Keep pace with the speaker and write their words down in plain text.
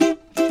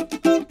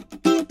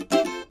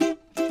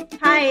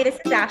Hi, this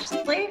is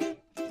Ashley.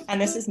 And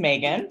this is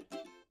Megan.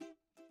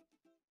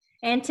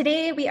 And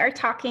today we are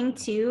talking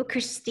to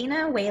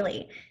Christina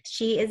Whaley.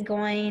 She is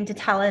going to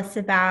tell us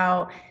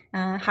about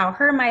how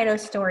her Mito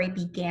story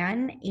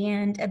began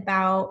and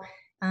about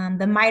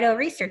the Mito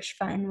Research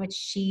Fund, which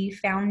she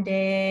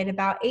founded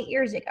about 8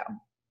 years ago.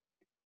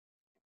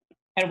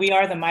 And we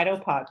are the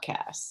Mito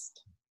Podcast.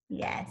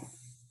 Yes.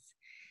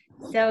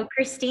 So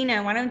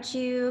Christina, why don't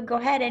you go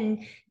ahead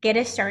and get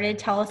us started?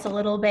 Tell us a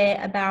little bit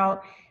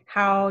about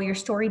how your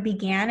story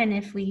began, and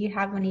if we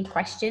have any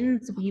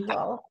questions, we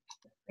will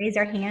raise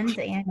our hands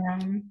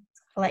and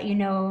let you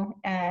know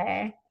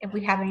if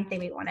we have anything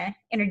we want to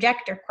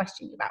interject or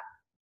question you about.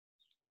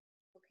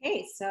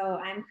 Okay, so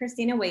I'm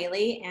Christina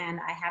Whaley, and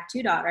I have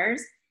two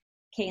daughters,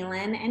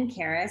 Kaylin and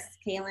Karis.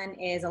 Kaylin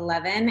is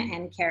 11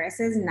 and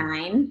Karis is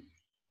 9.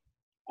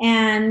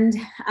 And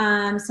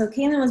so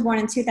Kaylin was born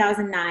in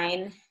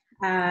 2009.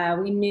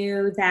 We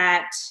knew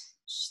that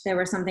there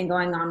was something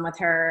going on with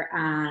her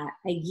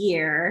a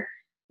year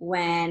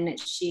when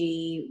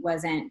she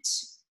wasn't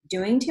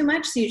doing too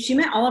much. She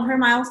met all of her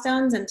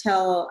milestones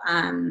until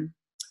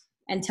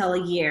a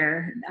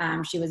year.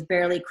 She was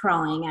barely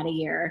crawling at a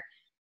year.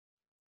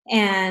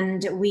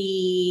 And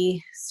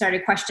we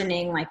started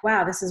questioning, like,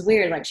 wow, this is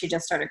weird. Like, she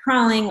just started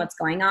crawling. What's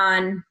going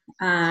on?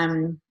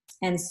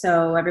 And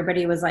so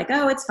everybody was like,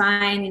 oh, it's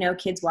fine. You know,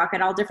 kids walk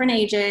at all different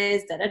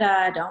ages,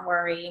 don't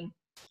worry.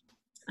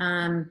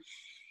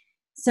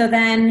 So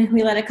then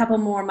we let a couple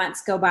more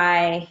months go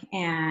by,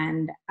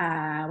 and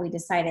we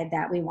decided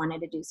that we wanted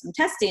to do some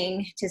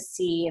testing to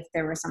see if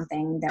there was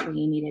something that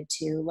we needed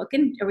to look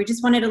in, or we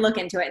just wanted to look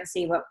into it and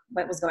see what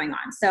was going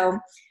on. So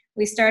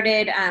we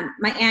started,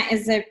 my aunt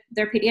is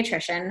their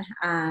pediatrician.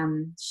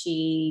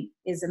 She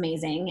is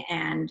amazing,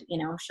 and, you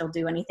know, she'll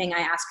do anything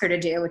I ask her to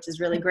do, which is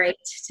really great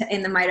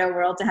in the Mito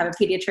world to have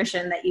a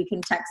pediatrician that you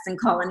can text and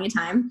call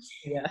anytime.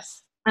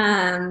 Yes.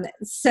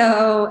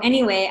 So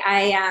anyway,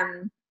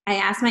 I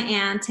asked my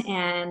aunt,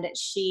 and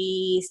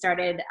she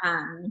started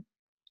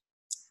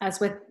us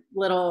with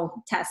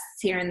little tests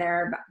here and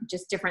there, about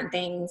just different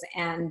things,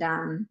 and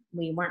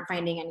we weren't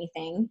finding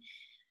anything.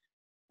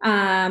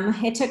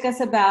 It took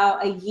us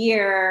about a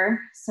year.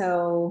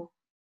 So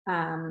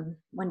when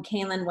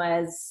Kaylin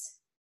was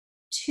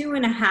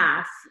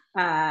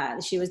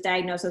 2.5, she was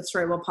diagnosed with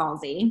cerebral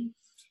palsy.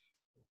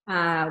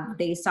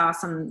 They saw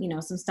some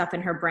stuff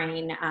in her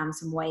brain,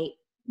 some white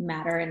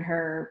matter in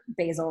her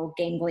basal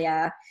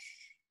ganglia.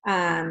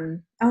 Oh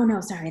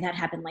no, sorry, that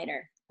happened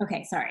later.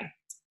 Okay, sorry.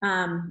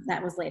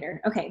 That was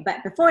later. Okay,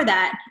 but before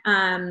that,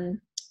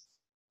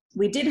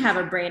 we did have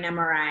a brain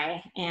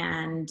MRI,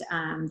 and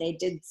they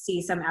did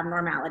see some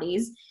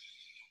abnormalities.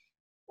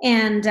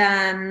 And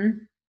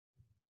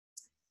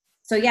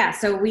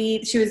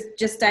she was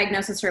just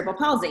diagnosed with cerebral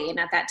palsy. And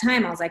at that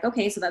time I was like,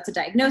 okay, so that's a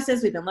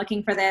diagnosis. We've been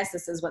looking for this.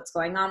 This is what's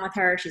going on with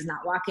her. She's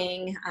not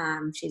walking.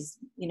 She's,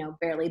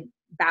 barely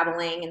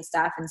babbling and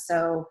stuff. And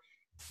so,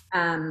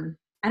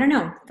 I don't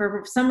know,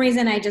 for some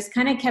reason, I just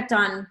kind of kept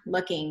on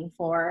looking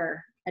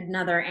for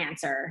another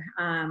answer.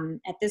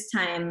 At this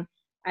time,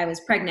 I was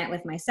pregnant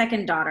with my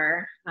second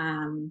daughter.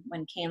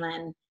 When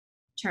Kaylin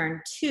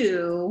turned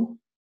 2,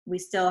 we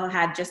still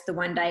had just the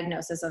one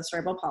diagnosis of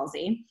cerebral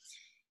palsy,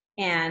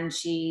 and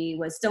she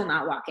was still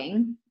not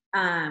walking.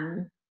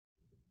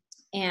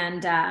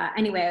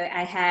 Anyway,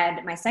 I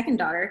had my second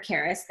daughter,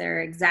 Karis.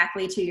 They're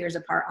exactly 2 years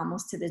apart,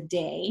 almost to the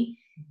day.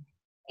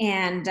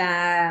 And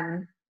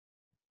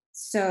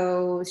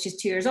so she's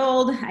 2 years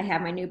old. I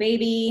have my new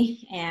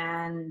baby,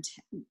 and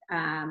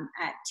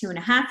at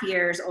 2.5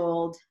 years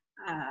old,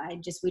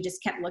 we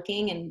just kept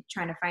looking and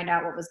trying to find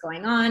out what was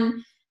going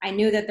on. I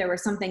knew that there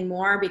was something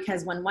more,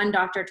 because when one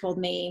doctor told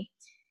me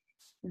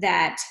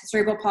that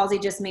cerebral palsy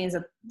just means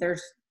that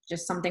there's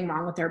just something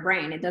wrong with her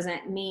brain, it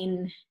doesn't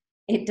mean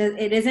it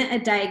isn't a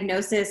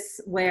diagnosis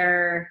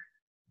where,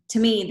 to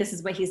me, this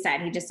is what he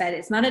said. He just said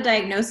it's not a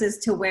diagnosis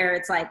to where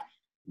it's like,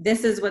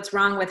 this is what's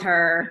wrong with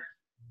her,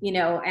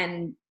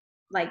 and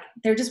like,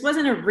 there just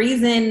wasn't a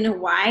reason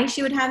why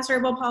she would have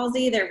cerebral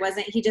palsy.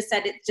 He just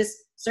said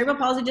cerebral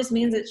palsy just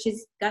means that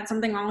she's got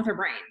something wrong with her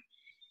brain.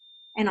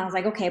 And I was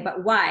like, okay,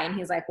 but why? And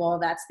he's like, well,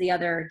 that's the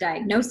other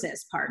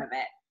diagnosis part of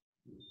it.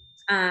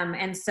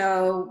 And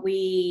so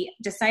we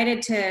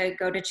decided to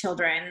go to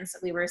Children's.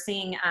 We were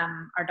seeing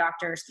our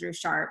doctors through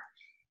Sharp.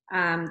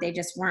 They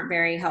just weren't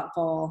very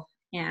helpful,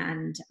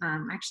 and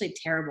actually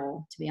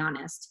terrible, to be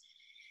honest.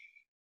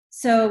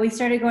 So we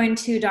started going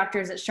to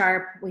doctors at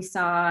Sharp. We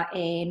saw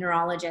a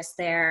neurologist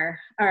there,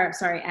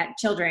 at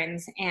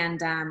Children's, and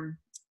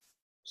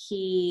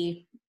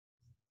he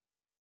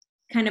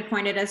kind of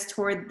pointed us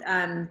toward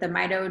the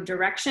Mito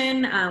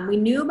direction. We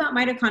knew about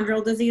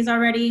mitochondrial disease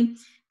already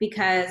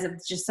because of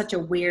just such a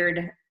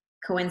weird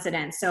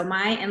coincidence. So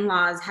my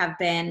in-laws have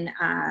been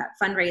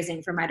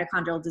fundraising for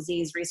mitochondrial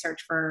disease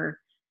research for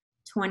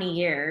 20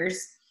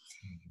 years.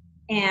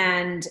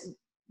 And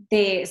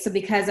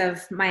because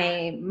of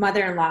my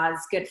mother-in-law's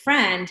good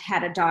friend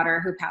had a daughter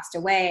who passed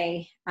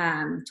away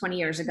 20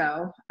 years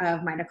ago of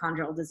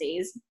mitochondrial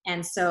disease.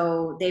 And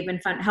so they've been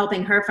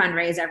helping her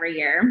fundraise every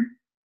year.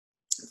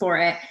 for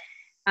it.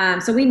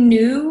 So we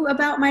knew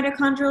about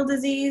mitochondrial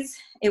disease.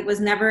 It was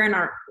never in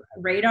our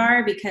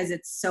radar because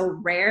it's so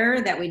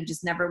rare that we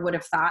just never would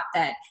have thought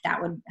that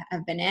that would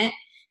have been it.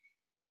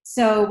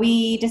 So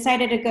we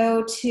decided to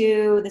go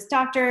to this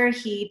doctor.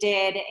 He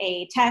did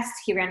a test.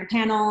 He ran a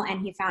panel,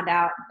 and he found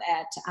out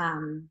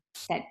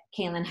that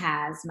Kaylin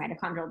has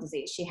mitochondrial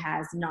disease. She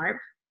has NARP,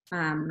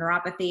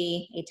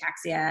 neuropathy,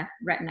 ataxia,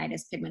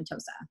 retinitis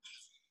pigmentosa.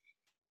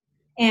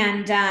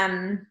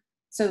 And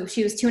so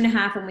she was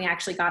 2.5 when we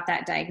actually got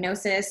that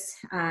diagnosis.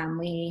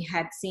 We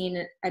had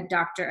seen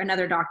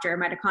another doctor, a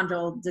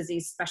mitochondrial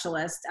disease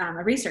specialist,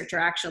 a researcher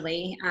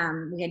actually.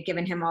 We had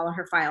given him all of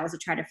her files to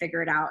try to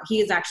figure it out.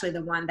 He is actually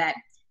the one that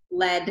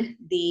led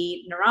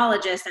the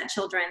neurologist at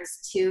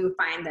Children's to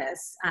find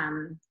this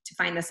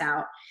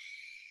out.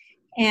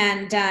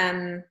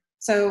 And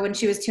so when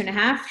she was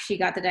 2.5, she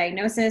got the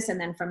diagnosis. And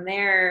then from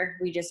there,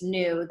 we just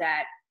knew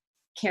that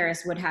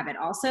Karis would have it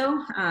also.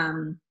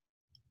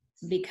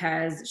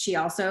 Because she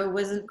also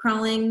wasn't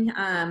crawling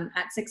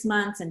at 6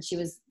 months, and she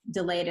was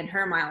delayed in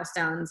her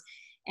milestones.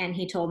 And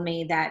he told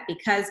me that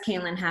because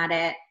Kaylin had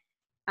it,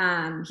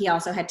 he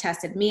also had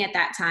tested me at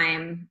that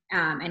time,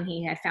 and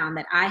he had found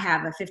that I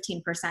have a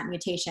 15%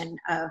 mutation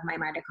of my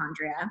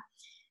mitochondria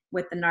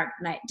with the NARP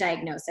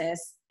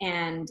diagnosis.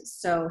 And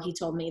so he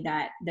told me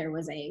that there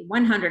was a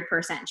 100%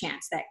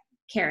 chance that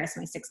Karis,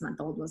 my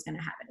 6-month-old, was going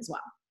to have it as well.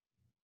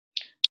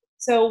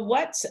 So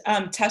what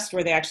tests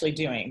were they actually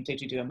doing? Did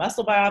you do a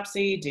muscle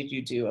biopsy? Did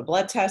you do a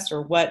blood test?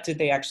 Or what did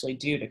they actually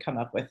do to come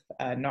up with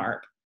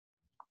NARP?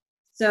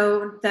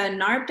 So the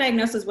NARP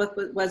diagnosis was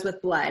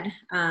with blood.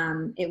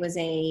 It was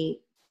a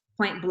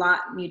point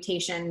blot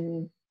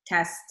mutation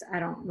test. I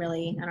don't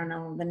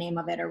know the name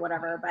of it or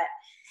whatever, but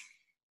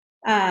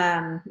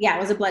it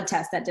was a blood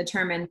test that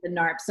determined the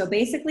NARP. So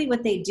basically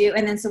what they do,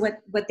 and then so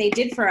what they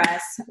did for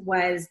us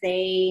was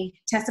they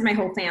tested my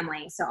whole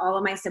family. So all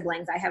of my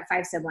siblings, I have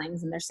 5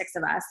 siblings and there's 6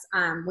 of us.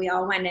 We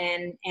all went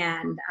in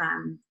and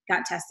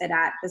got tested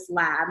at this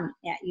lab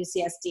at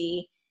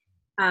UCSD.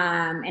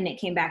 And it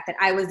came back that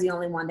I was the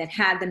only one that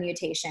had the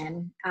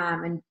mutation,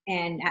 and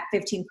at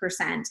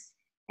 15%.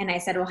 And I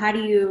said, well, how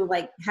do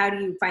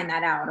you find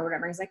that out or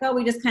whatever? He's like, oh,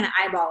 we just kind of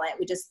eyeball it.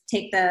 We just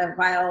take the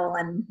vial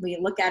and we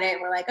look at it.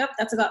 And we're like, oh,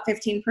 that's about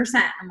 15%.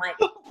 I'm like,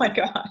 oh my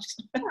gosh.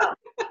 Oh,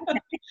 okay.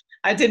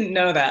 I didn't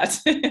know that.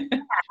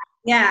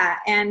 Yeah.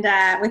 And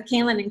with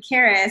Kaylin and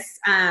Karis,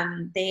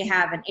 they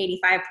have an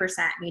 85%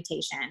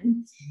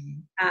 mutation.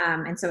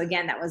 And so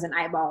again, that was an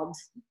eyeballed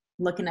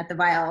looking at the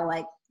vial,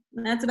 like,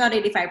 that's about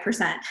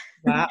 85%.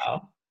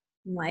 Wow.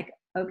 I'm like,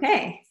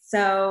 okay.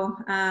 So,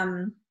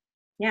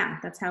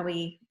 that's how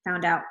we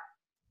found out.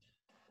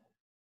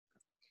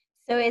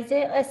 So is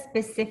it a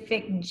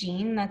specific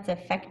gene that's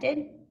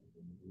affected?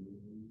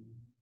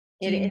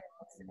 It is,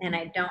 and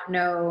I don't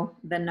know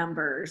the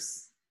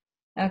numbers.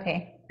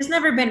 Okay. There's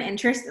never been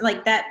interest,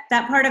 like that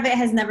part of it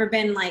has never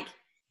been like,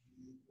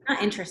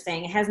 not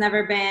interesting. It has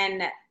never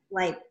been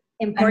like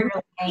important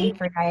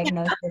for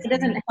diagnosis. It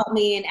doesn't help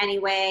me in any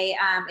way.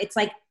 It's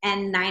like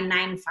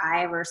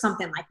N995 or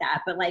something like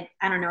that, but like,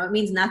 I don't know, it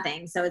means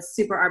nothing. So it's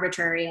super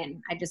arbitrary,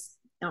 and I just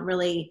don't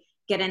really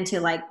get into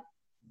like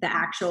the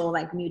actual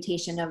like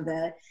mutation of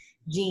the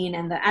gene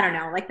and I don't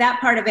know, like that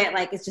part of it,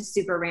 like it's just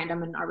super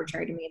random and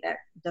arbitrary to me that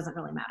doesn't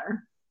really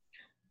matter.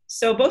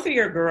 So both of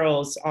your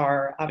girls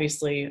are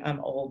obviously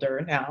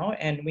older now,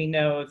 and we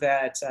know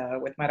that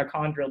with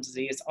mitochondrial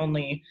disease,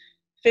 only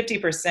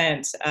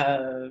 50%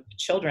 of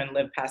children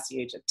live past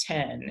the age of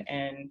 10,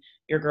 and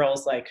your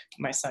girls, like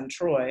my son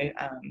Troy,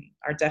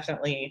 are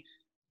definitely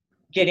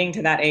getting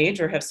to that age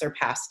or have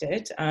surpassed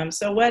it.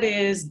 So what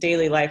is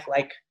daily life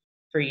like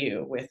for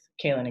you with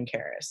Kaylin and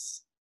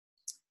Karis?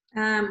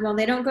 Well,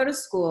 they don't go to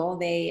school.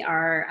 They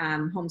are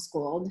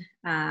homeschooled.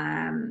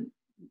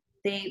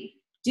 They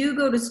do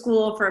go to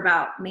school for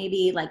about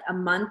maybe like a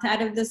month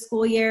out of the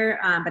school year,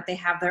 but they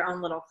have their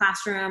own little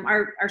classroom.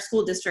 Our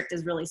school district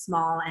is really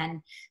small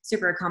and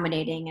super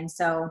accommodating. And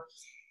so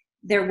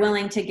they're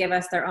willing to give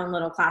us their own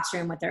little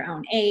classroom with their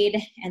own aide.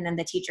 And then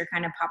the teacher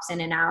kind of pops in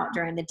and out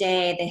during the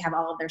day. They have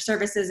all of their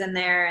services in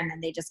there, and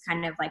then they just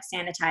kind of like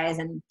sanitize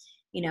and,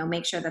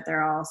 make sure that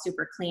they're all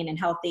super clean and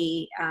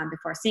healthy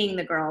before seeing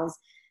the girls.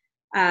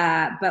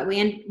 But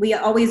we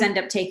always end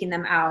up taking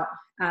them out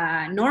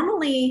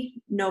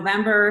normally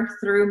November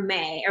through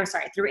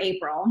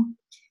April,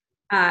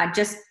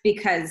 just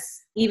because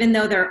even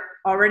though they're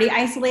already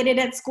isolated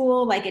at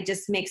school, like it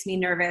just makes me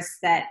nervous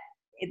that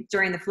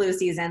during the flu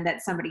season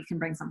that somebody can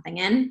bring something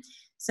in.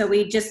 So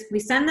we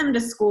send them to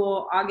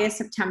school August,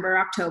 September,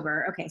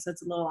 October. Okay, so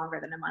it's a little longer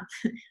than a month.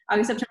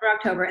 August, September,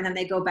 October, and then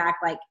they go back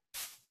like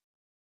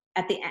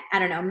at the,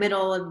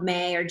 middle of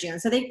May or June.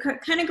 So they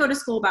kind of go to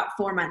school about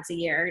 4 months a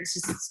year. It's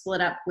just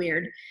split up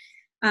weird.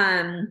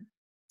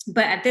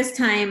 But at this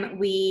time,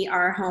 we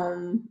are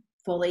home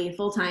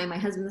full-time. My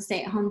husband's a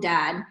stay-at-home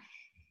dad.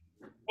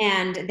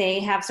 And they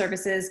have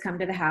services come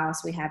to the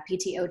house. We have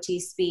PT, OT,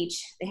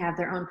 speech. They have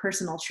their own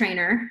personal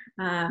trainer.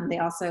 They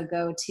also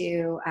go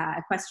to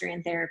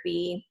equestrian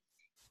therapy.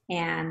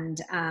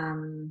 And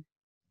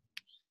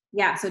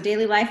yeah, so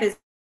daily life is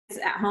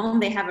at home.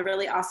 They have a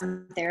really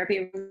awesome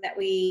therapy room that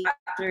we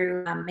got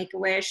through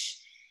Make-A-Wish,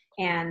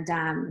 and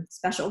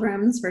special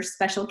rooms for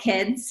special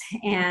kids.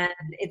 And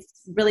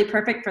it's really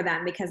perfect for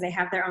them because they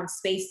have their own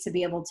space to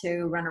be able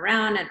to run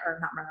around or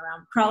not run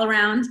around, crawl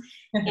around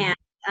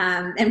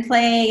and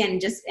play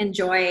and just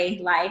enjoy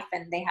life.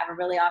 And they have a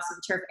really awesome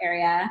turf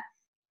area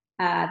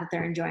that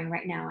they're enjoying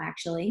right now,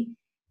 actually.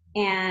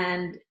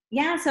 And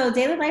yeah, so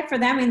daily life for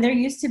them, I mean, they're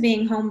used to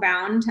being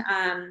homebound.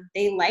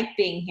 They like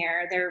being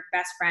here. They're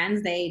best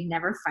friends. They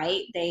never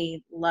fight.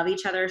 They love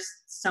each other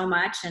so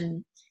much.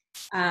 And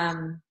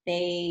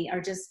they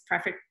are just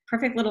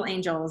perfect little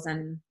angels,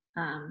 and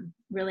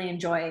really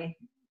enjoy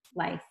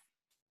life.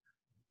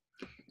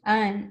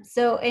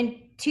 So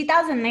in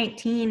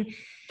 2019,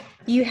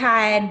 you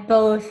had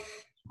both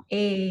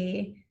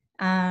a,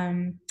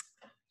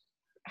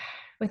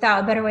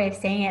 without a better way of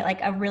saying it, like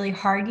a really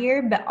hard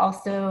year, but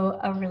also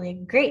a really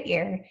great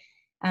year.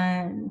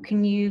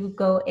 Can you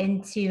go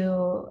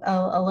into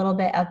a little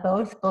bit of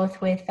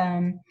both with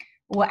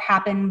what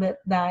happened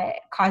that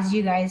caused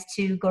you guys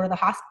to go to the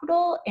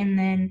hospital, and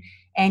then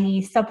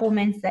any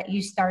supplements that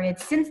you started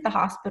since the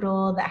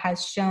hospital that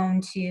has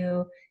shown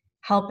to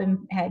help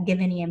give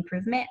any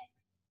improvement?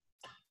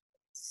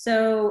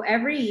 So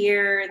every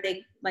year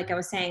they, like I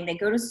was saying, they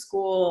go to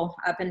school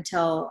up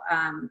until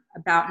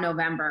about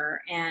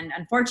November. And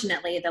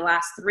unfortunately, the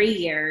last 3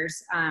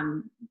 years,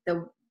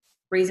 the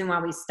reason why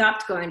we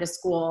stopped going to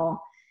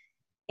school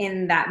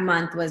in that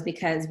month was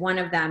because one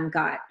of them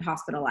got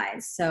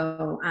hospitalized.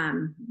 So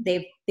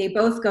they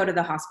both go to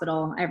the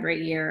hospital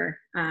every year.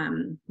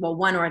 Well,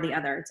 one or the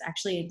other. It's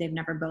actually, they've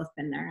never both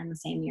been there in the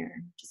same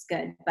year, which is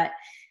good. But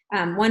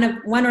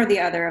one or the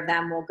other of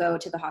them will go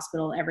to the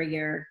hospital every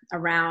year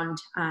around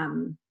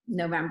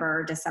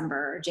November,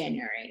 December,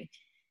 January,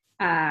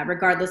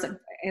 regardless of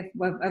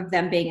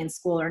them being in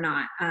school or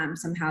not.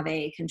 Somehow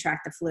they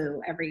contract the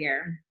flu every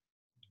year.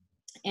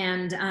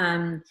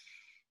 And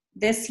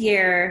this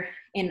year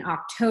in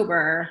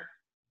October,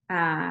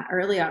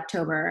 early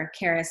October,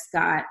 Karis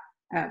got,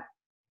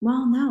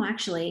 well, no,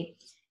 actually,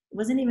 it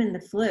wasn't even the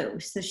flu.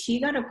 So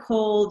she got a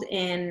cold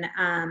in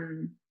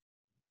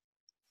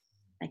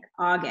like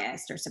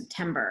August or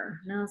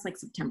September. No, it's like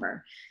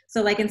September.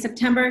 So like in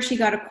September, she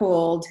got a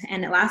cold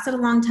and it lasted a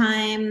long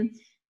time.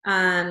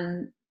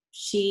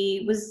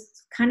 She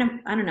was kind of,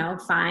 I don't know,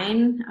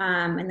 fine.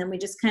 And then we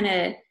just kind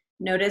of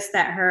noticed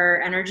that her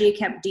energy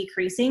kept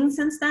decreasing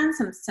since then,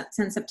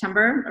 since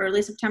September,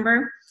 early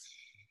September.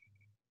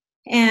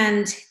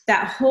 And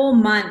that whole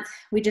month,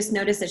 we just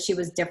noticed that she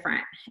was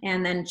different.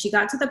 And then she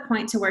got to the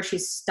point to where she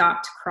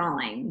stopped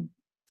crawling.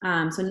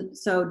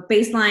 So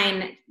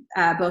baseline,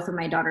 both of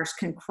my daughters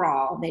can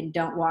crawl. They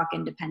don't walk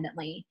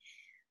independently.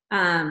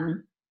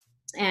 And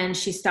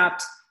she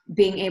stopped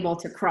being able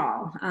to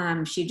crawl.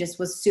 She just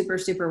was super,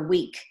 super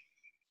weak.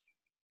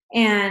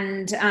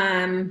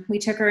 And we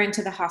took her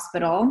into the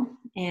hospital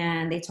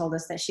and they told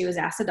us that she was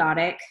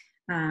acidotic.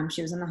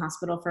 She was in the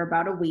hospital for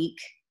about a week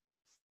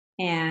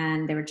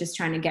and they were just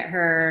trying to get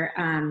her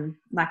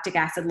lactic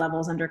acid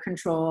levels under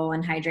control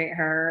and hydrate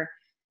her.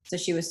 So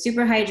she was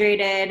super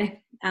hydrated,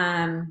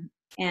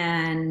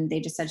 and they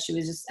just said she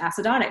was just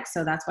acidotic.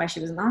 So that's why she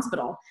was in the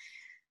hospital.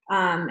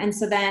 And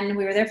so then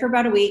we were there for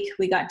about a week.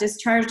 We got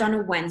discharged on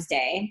a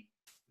Wednesday.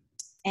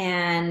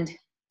 And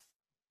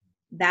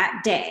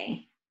that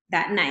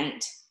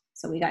night,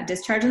 so we got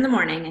discharged in the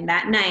morning, and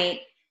that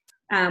night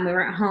we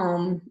were at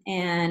home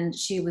and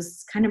she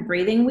was kind of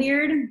breathing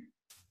weird.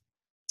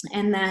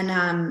 And then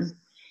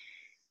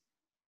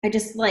I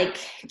just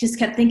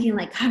kept thinking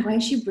like, God, why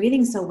is she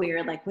breathing so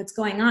weird? Like, what's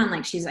going on?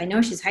 Like, I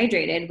know she's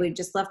hydrated. We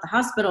just left the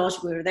hospital.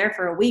 We were there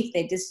for a week.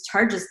 They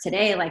discharged us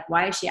today. Like,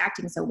 why is she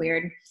acting so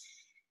weird?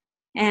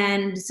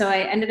 And so I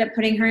ended up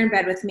putting her in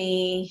bed with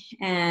me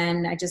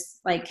and I just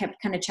like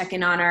kept kind of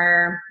checking on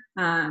her.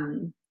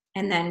 And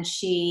then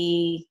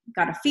she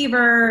got a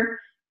fever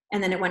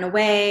and then it went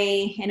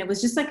away. And it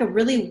was just like a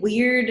really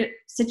weird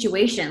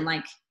situation.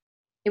 Like,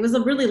 it was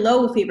a really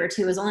low fever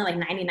too. It was only like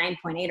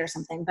 99.8 or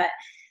something. But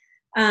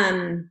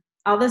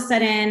all of a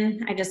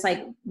sudden I just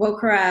like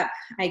woke her up.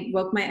 I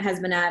woke my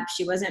husband up.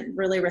 She wasn't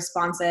really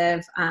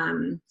responsive.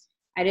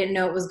 I didn't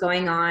know what was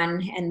going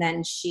on. And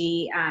then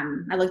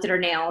I looked at her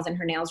nails and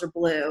her nails were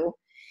blue.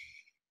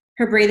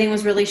 Her breathing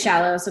was really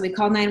shallow. So we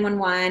called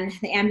 911.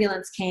 The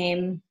ambulance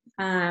came.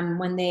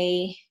 When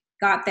they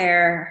got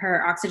there,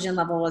 her oxygen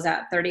level was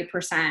at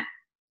 30%.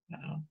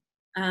 Wow.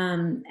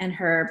 And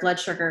her blood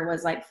sugar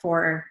was like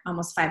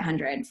almost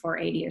 500,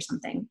 480 or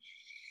something.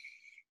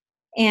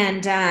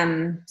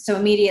 And so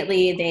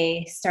immediately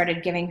they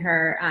started giving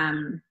her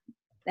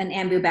an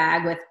ambu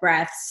bag with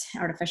breaths,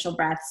 artificial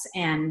breaths,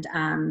 and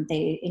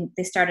they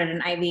started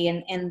an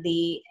IV in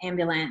the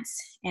ambulance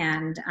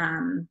and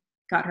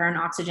got her on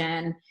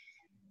oxygen.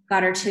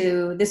 Got her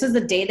to. This was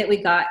the day that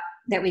we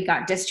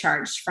got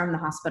discharged from the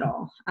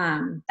hospital.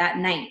 That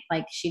night,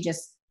 like she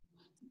just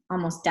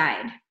almost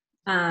died.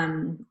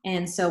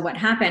 And so what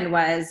happened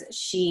was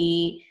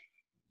she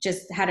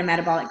just had a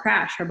metabolic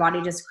crash. Her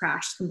body just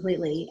crashed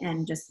completely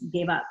and just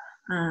gave up.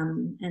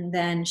 And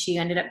then she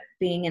ended up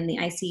being in the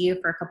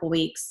ICU for a couple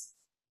weeks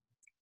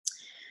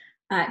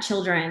at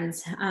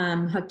Children's,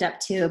 hooked up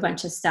to a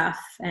bunch of stuff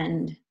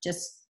and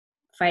just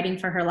fighting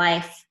for her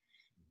life.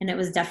 And it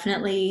was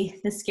definitely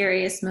the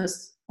scariest,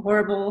 most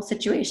horrible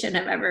situation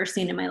I've ever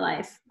seen in my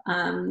life,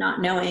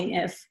 not knowing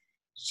if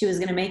she was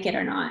going to make it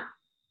or not.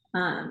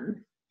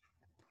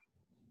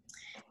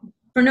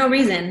 For no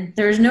reason.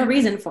 There was no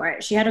reason for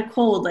it. She had a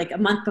cold like a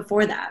month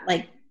before that.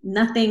 Like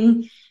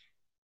nothing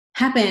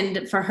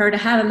happened for her to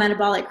have a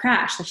metabolic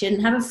crash. Like she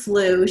didn't have a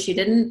flu. She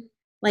didn't,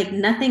 like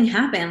nothing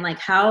happened. Like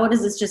how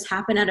does this just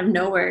happen out of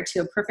nowhere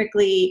to a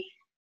perfectly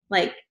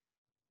like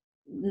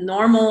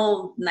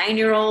normal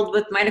 9-year-old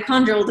with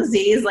mitochondrial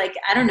disease? Like,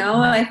 I don't know.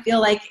 I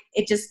feel like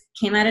it just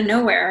came out of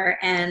nowhere.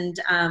 And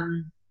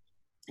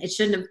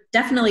it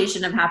definitely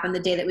shouldn't have happened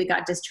the day that we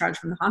got discharged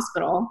from the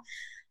hospital.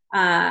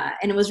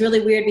 And it was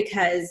really weird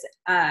because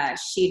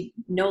she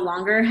no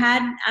longer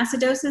had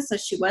acidosis, so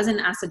she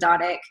wasn't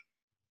acidotic.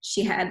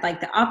 She had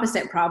like the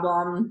opposite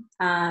problem.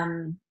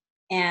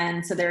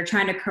 And so they were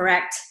trying to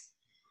correct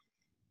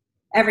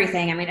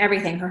everything. I mean,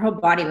 everything. Her whole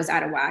body was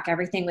out of whack.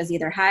 Everything was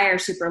either high or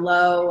super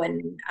low.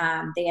 And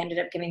they ended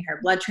up giving her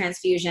blood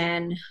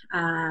transfusion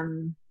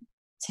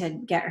to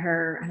get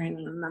her, I don't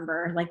even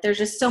remember. Like there's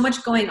just so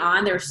much going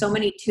on. There were so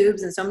many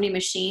tubes and so many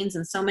machines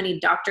and so many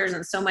doctors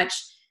and so much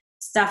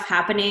stuff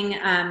happening,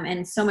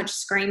 and so much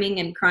screaming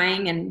and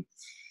crying and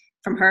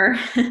from her.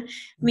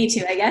 Me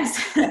too, I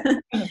guess.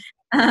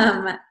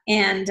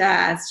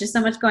 It's just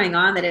so much going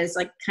on that is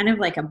like kind of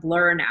like a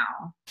blur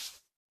now.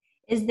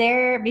 Is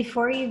there,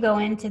 before you go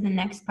into the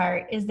next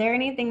part, is there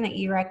anything that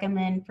you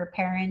recommend for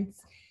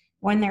parents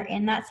when they're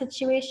in that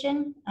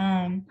situation?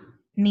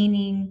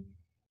 Meaning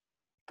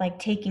like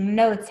taking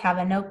notes, have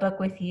a notebook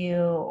with you,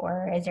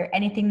 or is there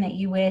anything that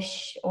you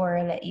wish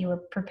or that you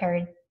were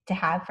prepared to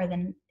have for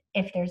them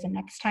if there's a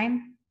next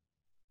time?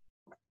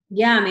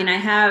 Yeah, I mean, I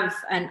have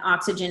an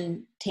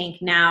oxygen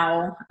tank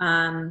now.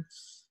 And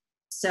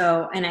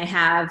I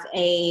have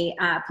a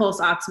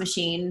pulse ox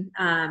machine.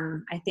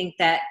 I think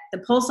that the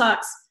pulse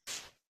ox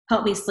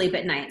helped me sleep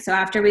at night. So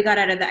after we got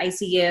out of the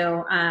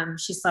ICU,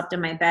 she slept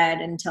in my bed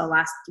until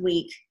last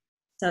week.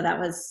 So that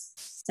was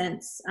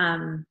since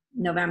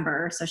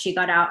November. So she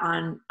got out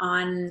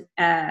on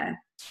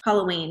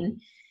Halloween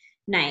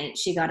night.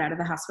 She got out of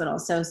the hospital.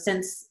 So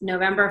since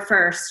November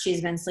 1st,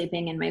 she's been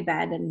sleeping in my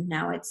bed, and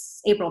now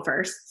it's April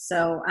 1st.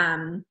 So,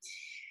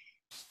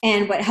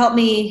 and what helped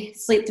me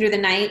sleep through the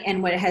night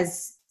and what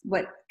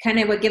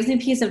gives me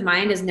peace of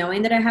mind is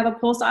knowing that I have a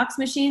pulse ox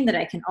machine, that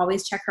I can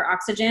always check her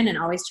oxygen and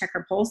always check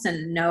her pulse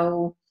and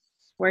know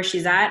where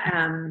she's at.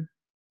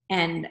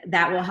 And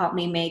that will help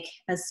me make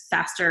a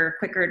faster,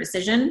 quicker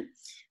decision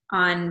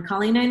on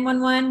calling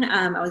 911.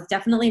 I was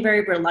definitely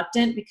very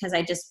reluctant because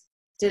I just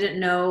didn't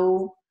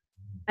know.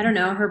 I don't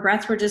know. Her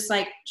breaths were just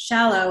like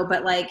shallow,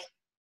 but like,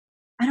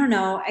 I don't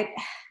know.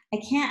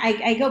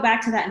 I go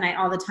back to that night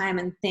all the time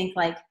and think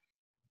like,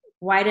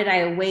 why did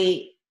I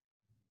wait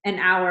an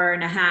hour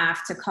and a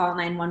half to call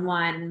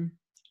 911?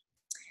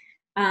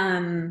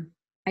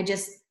 I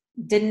just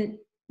didn't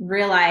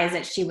realize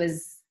that she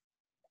was,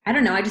 I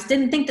don't know. I just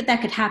didn't think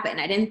that could happen.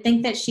 I didn't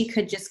think that she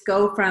could just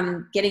go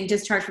from getting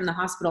discharged from the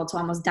hospital to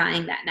almost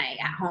dying that night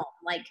at home.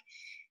 Like,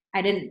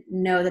 I didn't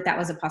know that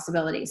was a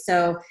possibility.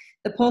 So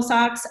the pulse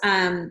ox,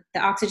 the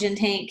oxygen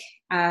tank.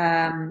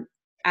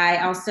 I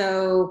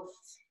also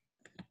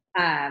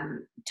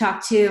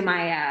talked to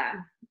my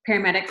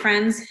paramedic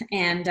friends,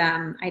 and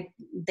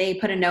they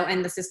put a note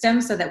in the system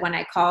so that when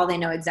I call, they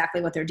know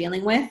exactly what they're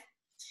dealing with.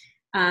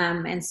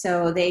 And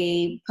so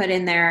they put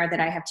in there that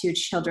I have 2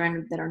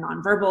 children that are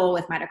nonverbal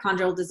with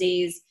mitochondrial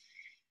disease.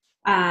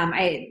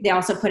 They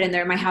also put in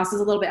there, my house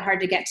is a little bit hard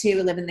to get to.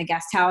 We live in the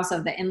guest house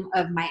of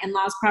my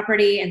in-laws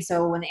property. And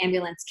so when the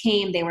ambulance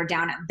came, they were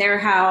down at their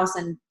house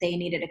and they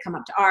needed to come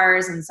up to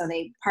ours. And so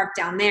they parked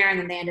down there, and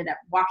then they ended up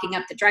walking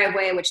up the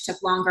driveway, which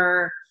took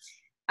longer.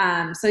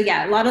 So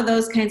yeah, a lot of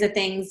those kinds of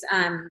things.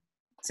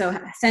 So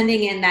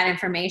sending in that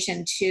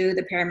information to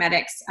the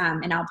paramedics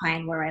in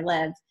Alpine, where I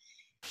live,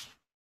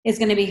 is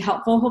going to be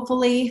helpful,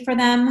 hopefully, for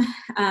them.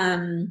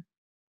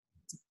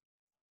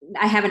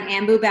 I have an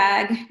ambu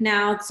bag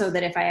now, so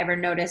that if I ever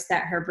notice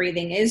that her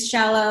breathing is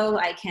shallow,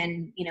 I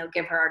can,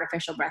 give her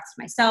artificial breaths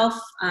myself,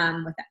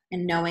 and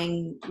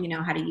knowing,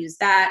 how to use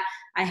that.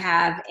 I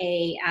have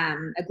a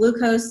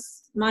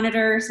glucose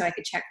monitor, so I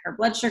could check her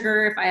blood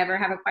sugar if I ever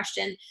have a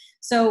question.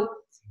 So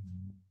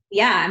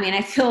yeah, I mean,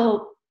 I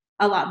feel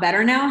a lot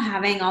better now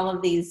having all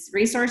of these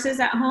resources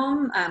at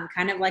home,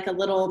 kind of like a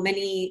little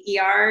mini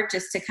ER,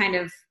 just to kind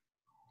of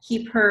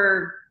keep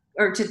her,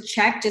 or to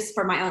check just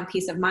for my own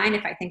peace of mind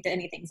if I think that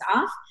anything's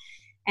off.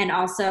 And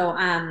also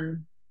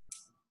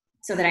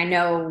so that I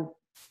know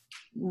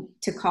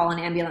to call an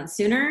ambulance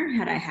sooner.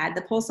 Had I had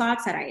the pulse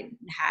ox, had I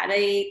had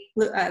a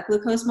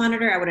glucose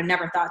monitor, I would have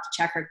never thought to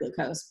check her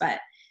glucose. But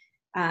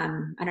I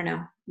don't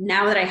know.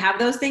 Now that I have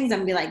those things, I'm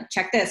going to be like,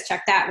 check this,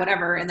 check that,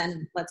 whatever, and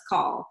then let's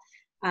call.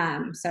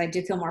 So I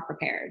do feel more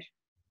prepared.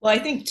 Well, I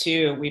think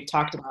too, we've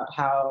talked about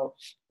how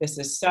this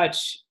is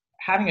such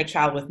having a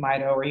child with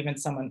Mito, or even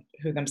someone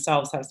who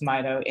themselves has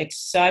Mito,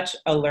 it's such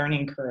a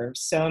learning curve.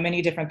 So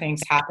many different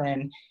things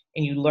happen,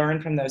 and you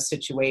learn from those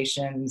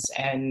situations,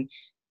 and,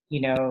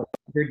 you know,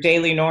 your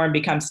daily norm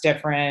becomes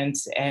different,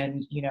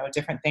 and, you know,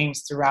 different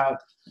things throughout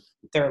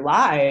their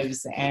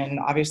lives. And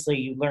obviously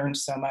you learn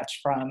so much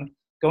from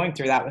going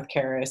through that with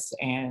Karis,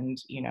 and,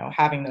 you know,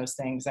 having those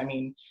things. I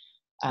mean,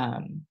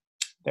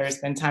 there's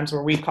been times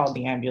where we've called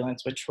the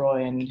ambulance with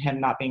Troy and him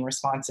not being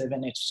responsive.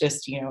 And it's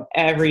just, you know,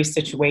 every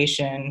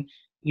situation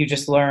you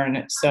just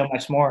learn so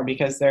much more,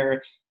 because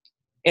there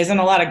isn't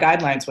a lot of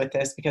guidelines with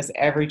this, because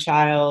every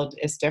child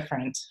is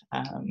different.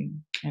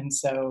 And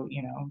so,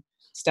 you know,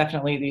 it's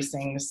definitely, these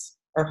things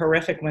are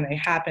horrific when they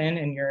happen,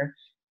 and you're,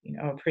 you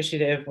know,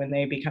 appreciative when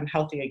they become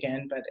healthy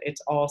again, but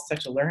it's all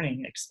such a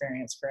learning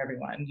experience for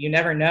everyone. You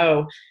never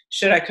know,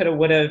 should I, could have,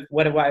 would have,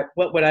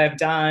 what would I have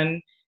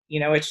done? You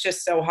know, it's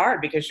just so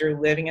hard because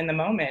you're living in the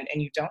moment and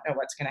you don't know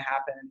what's going to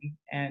happen.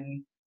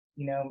 And,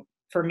 you know,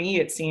 for me,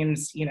 it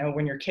seems, you know,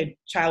 when your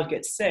child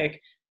gets sick,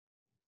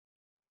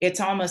 it's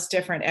almost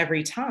different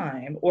every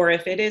time. Or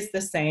if it is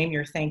the same,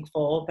 you're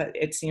thankful, but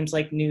it seems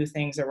like new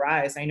things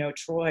arise. I know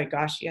Troy,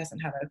 gosh, he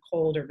hasn't had a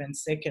cold or been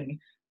sick in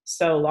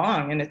so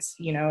long. And it's,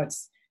 you know,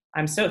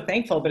 I'm so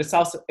thankful, but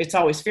it's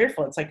always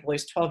fearful. It's like, well,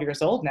 he's 12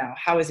 years old now.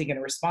 How is he going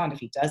to respond if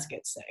he does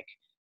get sick?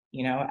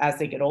 You know, as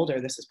they get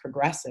older, this is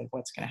progressive,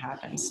 what's going to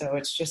happen. So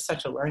it's just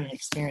such a learning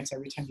experience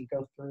every time you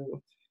go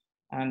through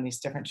these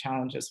different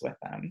challenges with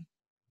them.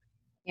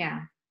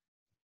 Yeah.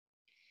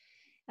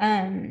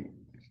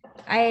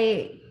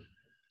 I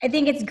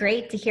think it's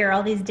great to hear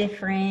all these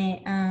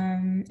different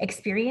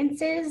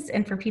experiences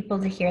and for people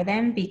to hear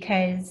them,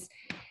 because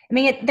I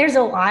mean, there's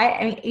a lot.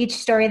 I mean, each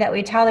story that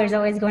we tell, there's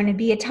always going to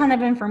be a ton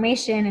of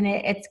information, and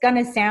it's going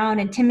to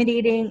sound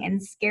intimidating and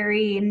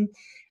scary. And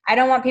I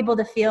don't want people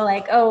to feel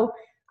like, oh,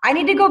 I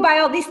need to go buy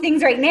all these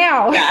things right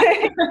now.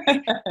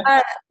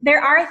 Yeah.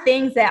 There are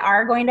things that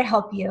are going to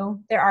help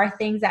you. There are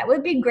things that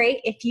would be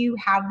great if you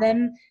have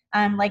them.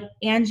 Like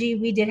Angie,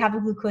 we did have a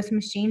glucose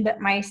machine,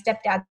 but my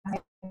stepdad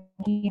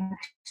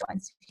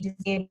just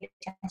gave it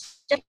a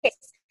test.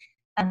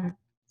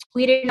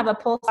 We didn't have a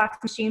pulse ox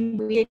machine,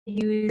 but we did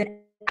use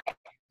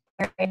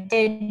it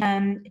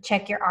did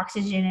check your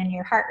oxygen and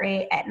your heart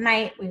rate at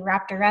night. We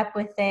wrapped her up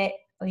with it.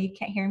 Oh, you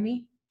can't hear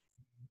me?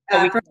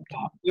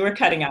 You were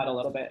cutting out a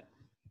little bit.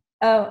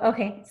 Oh,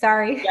 okay.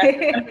 Sorry. Yes,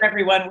 remember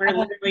everyone, we're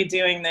literally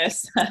doing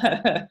this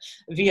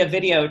via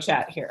video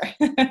chat here.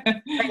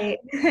 Right.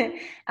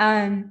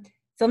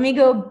 So let me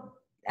go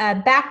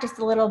back just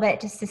a little bit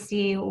just to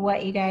see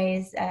what you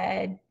guys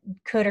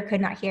could or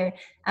could not hear.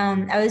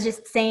 I was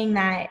just saying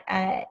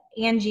that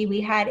Angie,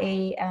 we had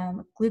a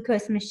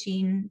glucose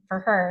machine for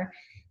her,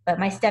 but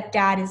my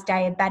stepdad is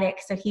diabetic,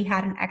 so he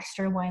had an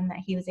extra one that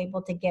he was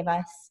able to give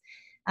us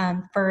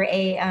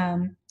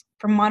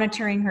for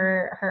monitoring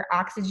her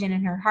oxygen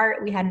in her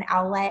heart. We had an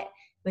outlet,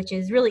 which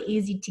is really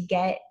easy to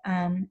get,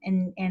 and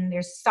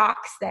there's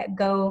socks that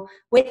go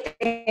with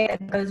it.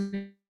 That goes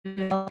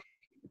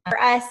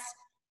for us.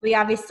 We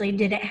obviously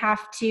didn't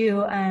have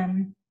to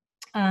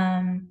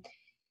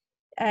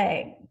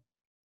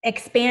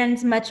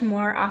expand much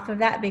more off of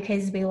that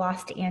because we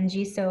lost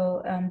Angie.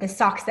 So the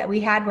socks that we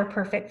had were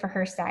perfect for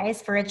her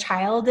size. For a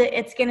child,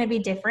 it's going to be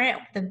different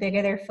the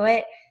bigger their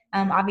foot.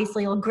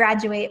 Obviously, you'll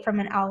graduate from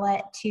an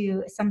outlet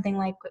to something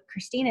like what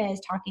Christina is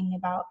talking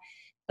about.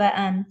 But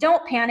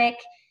don't panic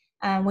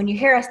when you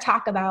hear us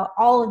talk about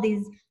all of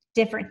these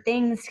different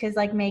things, because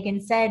like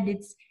Megan said,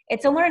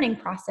 it's a learning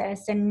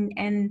process,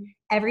 and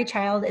every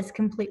child is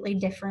completely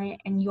different,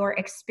 and your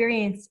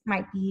experience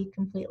might be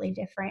completely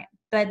different.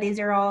 But these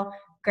are all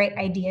great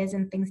ideas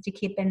and things to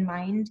keep in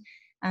mind,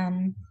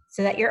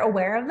 so that you're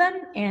aware of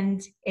them.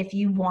 And if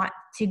you want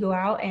to go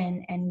out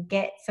and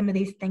get some of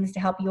these things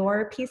to help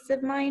your peace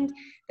of mind,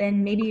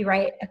 then maybe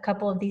write a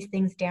couple of these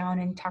things down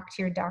and talk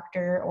to your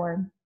doctor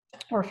or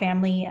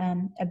family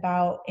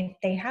about if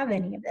they have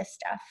any of this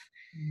stuff.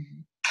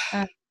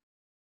 Mm-hmm.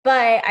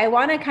 But I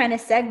want to kind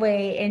of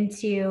segue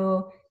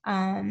into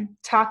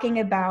talking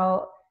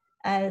about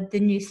the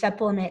new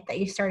supplement that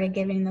you started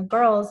giving the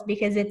girls,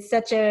 because it's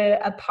such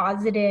a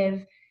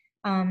positive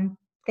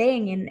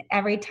thing. And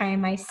every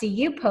time I see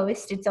you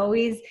post, it's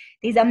always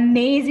these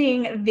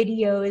amazing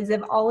videos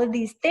of all of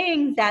these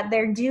things that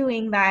they're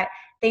doing that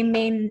they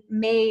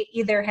may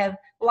either have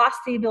lost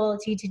the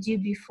ability to do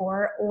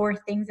before, or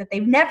things that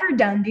they've never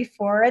done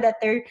before that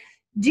they're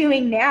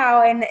doing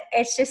now. And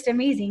it's just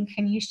amazing.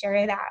 Can you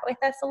share that with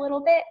us a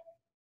little bit?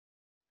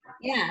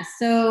 Yeah,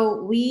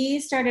 so we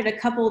started a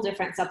couple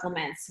different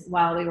supplements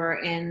while we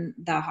were in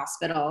the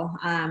hospital,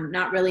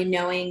 not really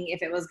knowing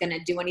if it was going to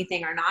do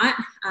anything or not.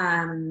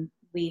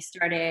 We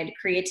started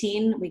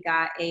creatine. We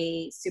got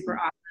a super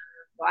awesome,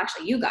 well,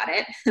 actually you got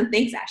it.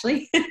 Thanks,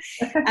 Ashley.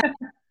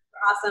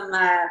 Awesome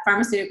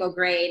pharmaceutical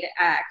grade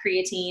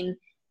creatine.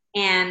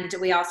 And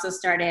we also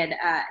started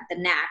the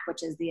NAC,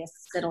 which is the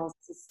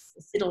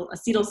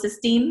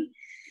acetylcysteine.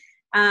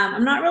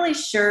 I'm not really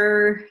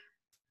sure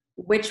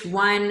which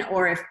one,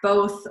 or if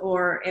both,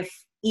 or if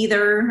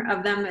either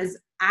of them is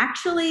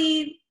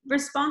actually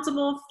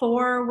responsible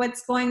for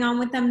what's going on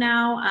with them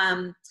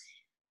now.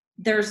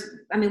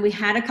 We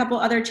had a couple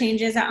other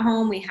changes at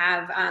home. We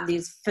have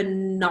these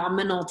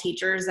phenomenal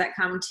teachers that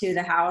come to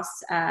the house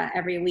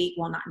every week.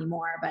 Well, not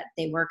anymore, but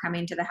they were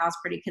coming to the house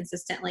pretty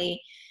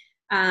consistently.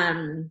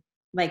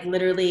 Like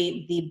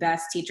literally the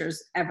best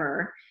teachers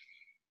ever.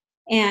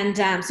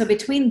 And so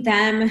between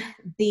them,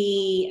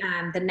 the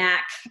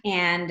NAC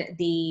and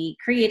the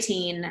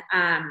creatine,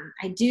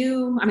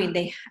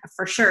 they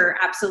for sure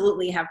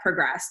absolutely have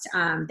progressed.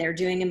 They're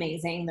doing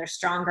amazing. They're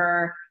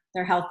stronger.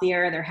 They're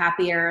healthier, they're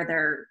happier,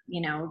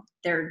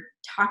 they're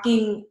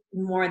talking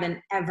more than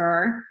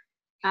ever.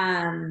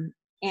 And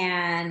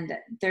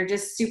they're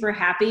just super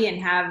happy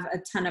and have a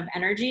ton of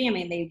energy. I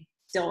mean, they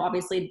still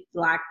obviously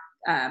lack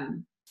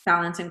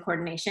balance and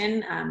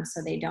coordination,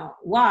 so they don't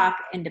walk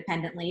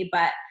independently,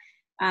 but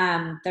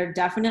they're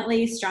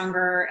definitely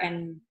stronger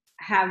and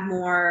have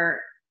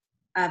more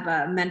of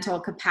a mental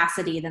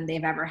capacity than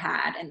they've ever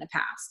had in the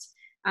past.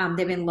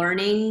 They've been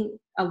learning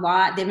a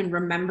lot. They've been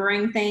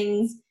remembering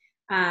things.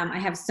 I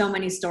have so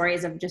many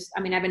stories of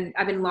I've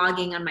been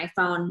logging on my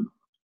phone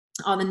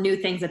all the new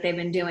things that they've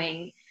been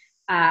doing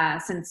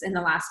since in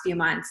the last few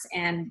months.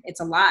 And it's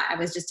a lot. I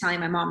was just telling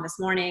my mom this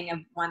morning of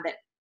one that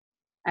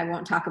I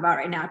won't talk about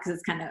right now because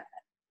it's kind of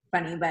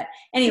funny. But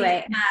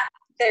anyway,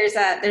 there's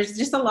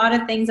just a lot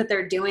of things that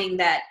they're doing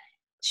that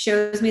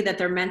shows me that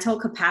their mental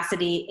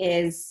capacity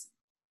is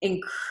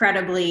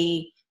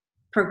incredibly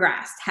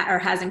progressed or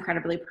has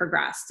incredibly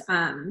progressed.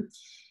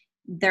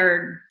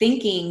 They're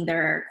thinking,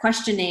 they're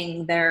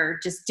questioning, they're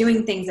just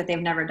doing things that they've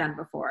never done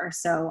before.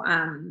 So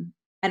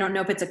I don't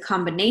know if it's a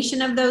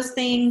combination of those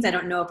things. I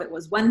don't know if it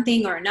was one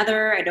thing or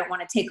another. I don't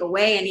want to take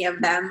away any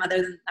of them other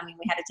than, we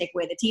had to take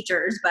away the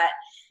teachers,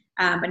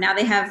 but now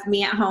they have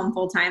me at home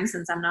full time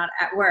since I'm not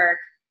at work.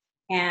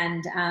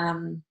 And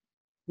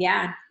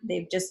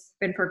they've just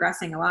been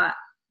progressing a lot.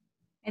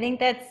 I think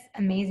that's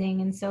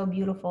amazing and so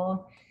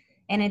beautiful.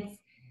 And it's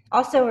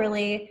also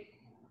really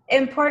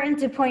important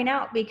to point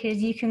out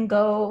because you can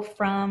go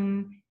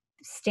from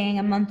staying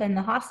a month in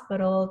the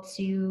hospital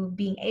to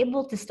being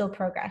able to still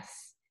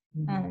progress.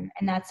 And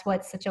that's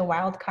what's such a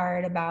wild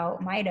card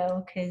about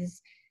Mito,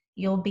 because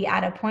you'll be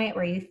at a point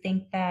where you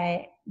think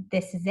that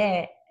this is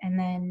it. And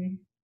then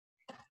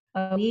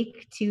a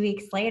week, 2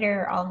 weeks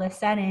later, all of a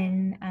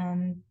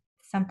sudden,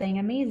 something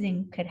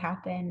amazing could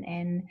happen.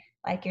 And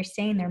like you're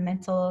saying, their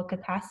mental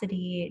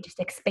capacity just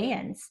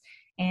expands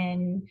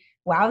and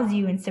wows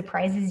you and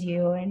surprises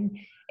you. And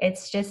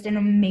it's just an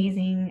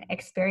amazing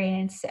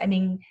experience.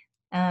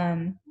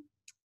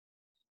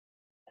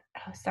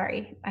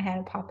 Sorry, I had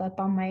a pop-up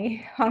on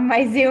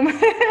my Zoom.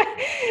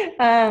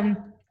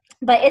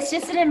 But it's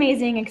just an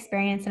amazing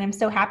experience, and I'm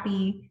so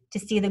happy to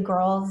see the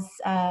girls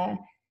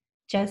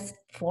just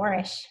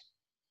flourish.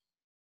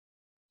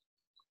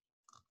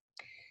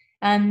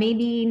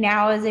 Maybe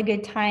now is a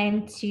good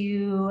time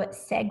to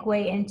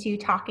segue into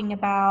talking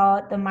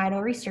about the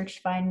Mito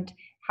Research Fund,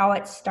 how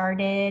it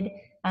started,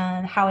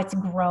 how it's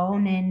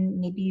grown, and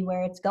maybe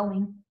where it's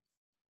going.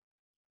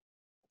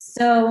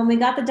 So when we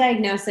got the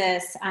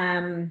diagnosis,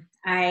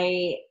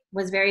 I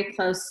was very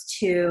close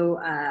to,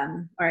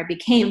 or I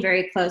became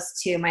very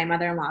close to my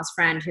mother-in-law's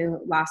friend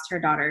who lost her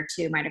daughter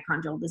to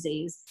mitochondrial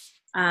disease.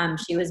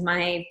 She was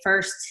my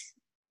first,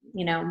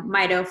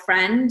 Mito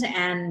friend,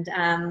 and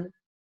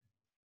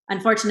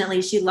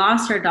unfortunately, she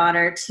lost her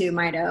daughter to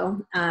Mito.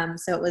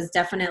 So it was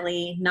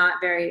definitely not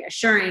very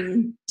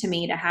assuring to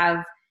me to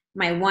have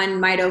my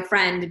one Mito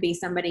friend be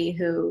somebody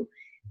who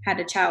had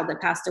a child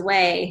that passed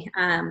away.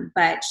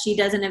 But she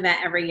does an event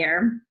every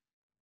year,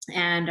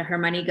 and her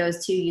money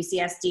goes to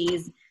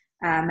UCSD's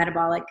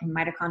Metabolic and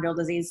Mitochondrial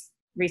Disease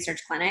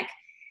Research Clinic.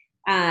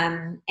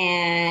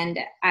 And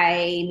I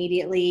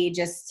immediately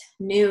just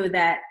knew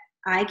that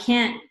I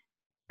can't,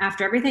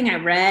 after everything I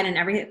read and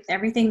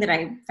everything that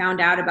I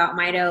found out about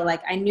Mito,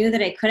 I knew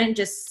that I couldn't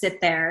just sit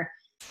there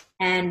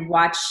and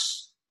watch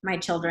my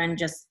children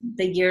just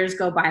the years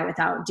go by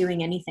without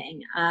doing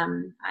anything.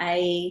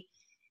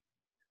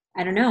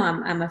 I don't know.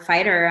 I'm a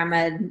fighter. I'm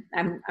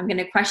going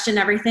to question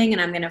everything,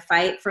 and I'm going to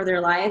fight for their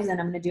lives,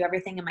 and I'm going to do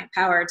everything in my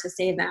power to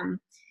save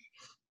them.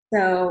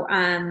 So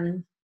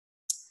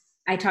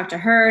I talked to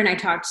her, and I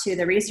talked to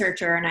the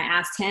researcher, and I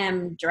asked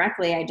him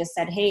directly. I just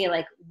said, "Hey,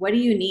 what do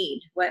you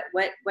need? What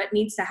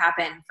needs to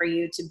happen for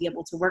you to be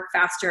able to work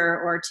faster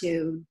or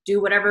to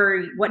do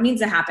what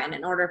needs to happen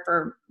in order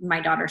for my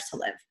daughters to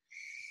live?"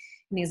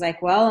 And he's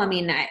like, "Well,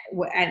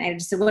 I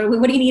just said,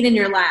 what do you need in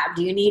your lab?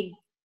 Do you need,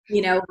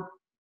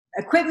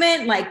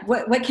 equipment?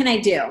 What can I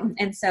do?"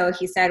 And so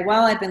he said,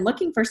 "Well, I've been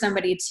looking for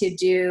somebody to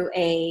do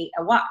a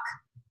walk."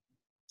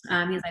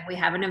 He's like, "We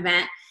have an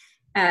event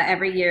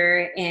every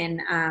year in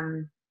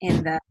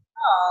the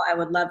fall. I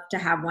would love to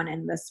have one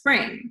in the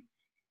spring.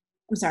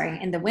 I'm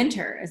sorry, in the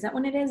winter. Is that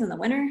when it is? In the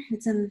winter?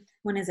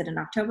 When is it? In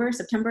October,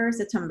 September,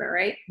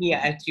 right?"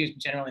 Yeah, it's usually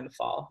generally in the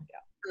fall.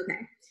 Yeah.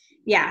 Okay.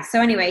 Yeah.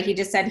 So anyway, he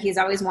just said he's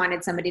always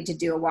wanted somebody to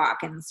do a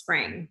walk in the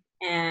spring.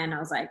 And I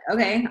was like,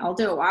 okay, I'll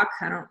do a walk.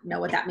 I don't know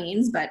what that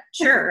means, but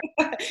sure.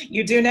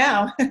 You do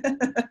now. I'll put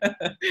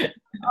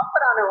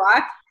on a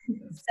walk.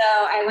 So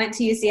I went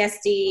to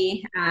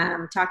UCSD,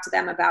 talked to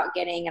them about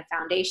getting a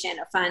foundation,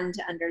 a fund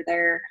under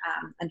their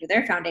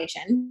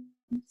foundation.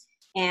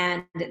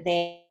 And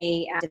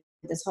they did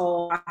this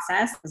whole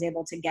process. I was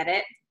able to get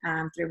it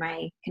through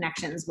my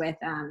connections with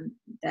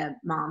the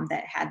mom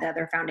that had the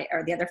other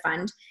the other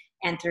fund,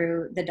 and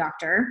through the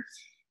doctor,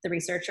 the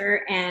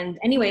researcher. And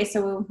anyway,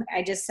 so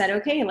I just said,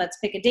 okay, let's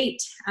pick a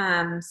date.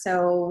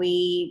 So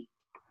we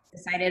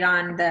decided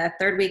on the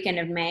third weekend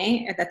of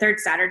May, or the third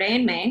Saturday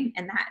in May,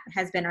 and that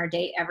has been our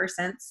date ever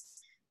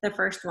since the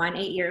first one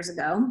 8 years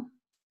ago.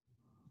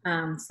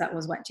 So that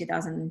was what,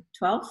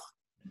 2012?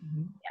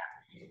 Mm-hmm.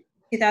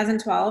 Yeah,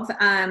 2012.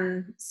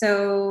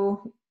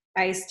 So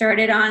I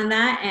started on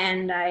that,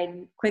 and I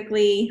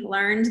quickly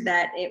learned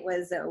that it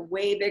was a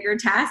way bigger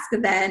task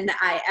than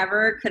I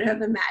ever could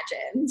have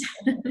imagined.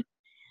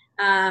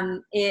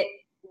 It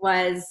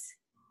was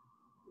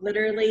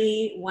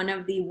literally one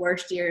of the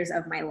worst years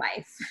of my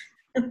life.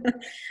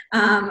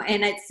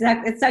 And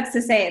it sucks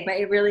to say it, but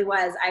it really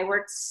was. I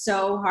worked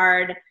so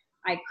hard.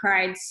 I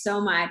cried so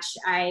much.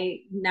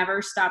 I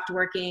never stopped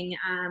working.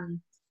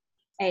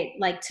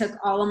 I took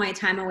all of my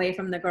time away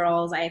from the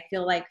girls. I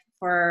feel like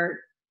for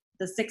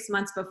the 6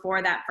 months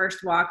before that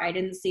first walk, I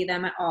didn't see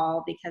them at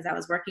all because I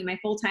was working my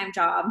full-time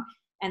job,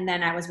 and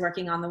then I was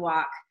working on the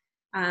walk.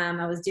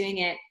 I was doing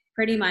it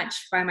pretty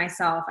much by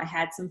myself. I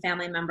had some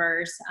family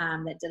members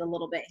that did a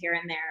little bit here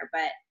and there,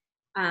 but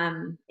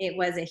it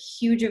was a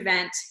huge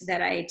event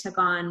that I took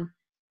on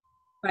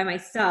by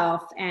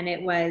myself, and it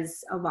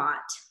was a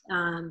lot.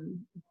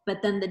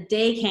 But then the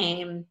day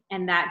came,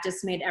 and that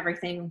just made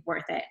everything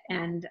worth it.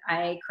 And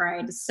I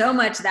cried so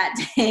much that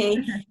day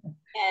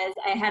as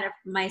I had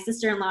my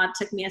sister-in-law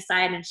took me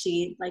aside, and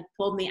she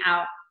pulled me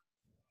out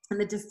in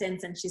the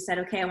distance, and she said,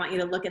 okay, I want you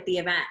to look at the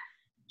event.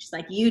 She's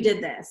like, you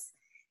did this.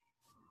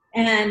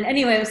 And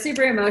anyway, it was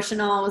super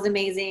emotional. It was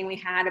amazing. We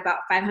had about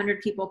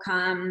 500 people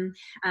come.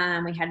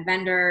 We had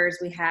vendors.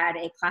 We had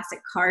a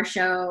classic car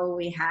show.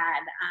 We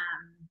had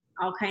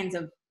all kinds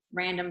of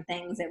random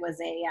things. It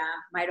was a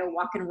Mito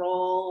walk and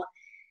roll.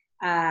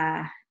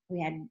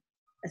 We had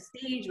a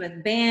stage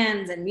with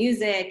bands and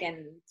music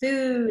and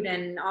food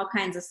and all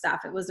kinds of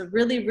stuff. It was a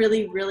really,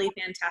 really, really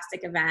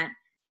fantastic event.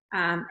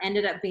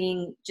 Ended up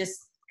being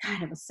just,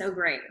 God, it was so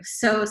great. It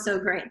was so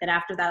great that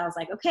after that I was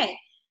like, okay,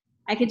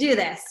 I could do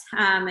this.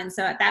 And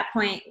so at that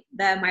point,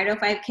 the Mito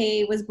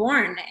 5K was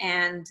born.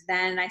 And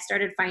then I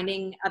started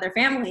finding other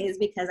families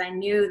because I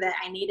knew that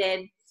I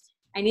needed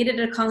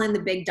to call in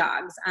the big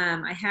dogs.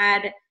 I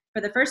had,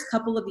 for the first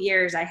couple of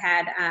years, I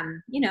had,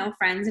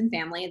 friends and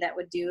family that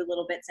would do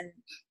little bits and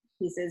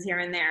pieces here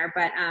and there.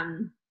 But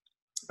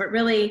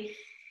really,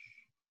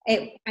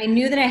 I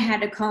knew that I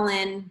had to call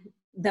in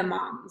the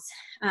moms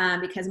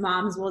because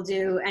moms will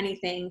do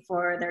anything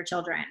for their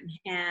children.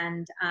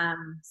 And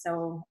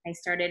so I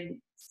started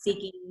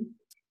seeking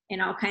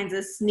in all kinds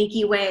of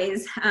sneaky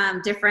ways,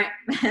 different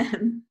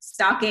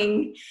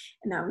stalking.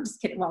 No, I'm just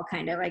kidding. Well,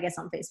 kind of, I guess,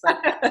 on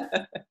Facebook.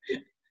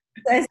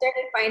 So I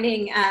started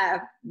finding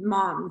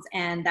moms,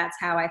 and that's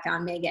how I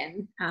found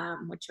Megan,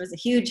 which was a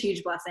huge,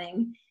 huge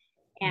blessing.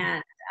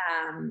 And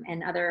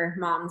other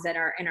moms that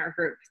are in our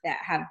group that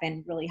have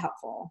been really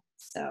helpful.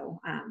 So,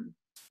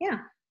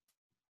 yeah.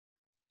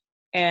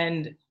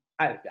 And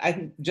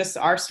I just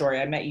our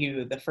story, I met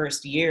you the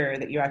first year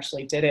that you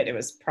actually did it. It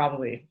was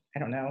probably, I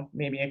don't know,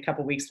 maybe a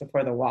couple weeks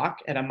before the walk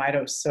at a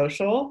Mito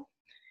social.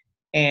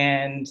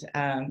 And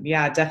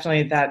yeah,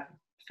 definitely that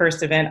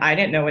first event, I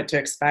didn't know what to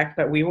expect,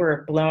 but we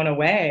were blown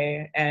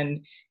away.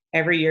 And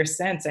every year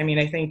since, I mean,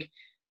 I think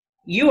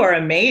you are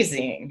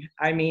amazing.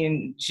 I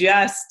mean,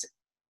 just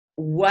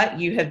what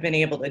you have been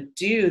able to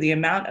do, the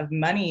amount of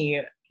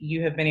money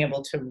you have been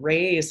able to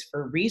raise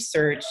for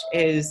research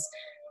is,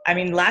 I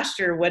mean, last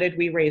year, what did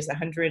we raise?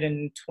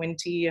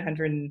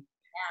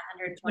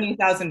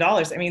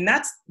 $120,000. I mean,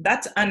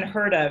 that's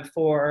unheard of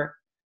for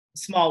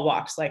small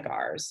walks like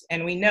ours.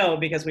 And we know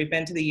because we've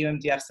been to the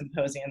UMDF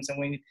symposiums,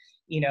 and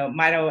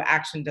Mito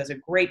Action does a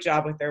great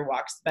job with their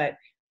walks, but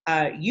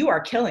you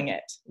are killing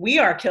it. We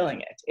are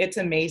killing it. It's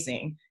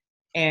amazing.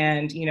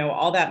 And,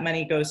 all that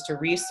money goes to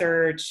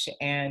research,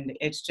 and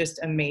it's just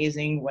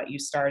amazing what you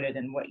started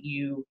and what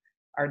you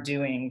are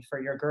doing for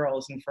your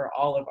girls and for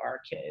all of our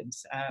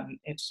kids.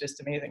 It's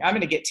just amazing. I'm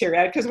going to get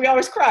teary-eyed because we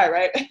always cry,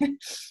 right?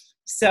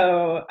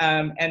 So,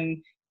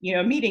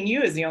 meeting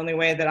you is the only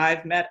way that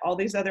I've met all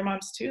these other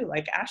moms too,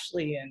 like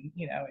Ashley, and,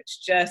 it's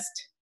just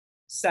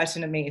such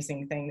an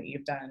amazing thing that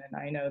you've done. And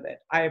I know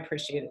that I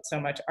appreciate it so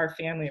much. Our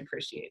family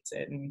appreciates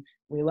it, and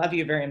we love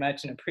you very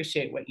much and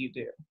appreciate what you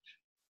do.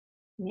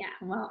 Yeah,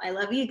 well, I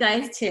love you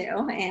guys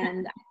too,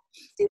 and I'm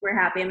super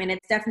happy. I mean,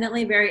 it's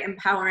definitely very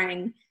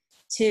empowering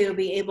to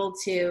be able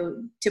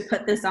to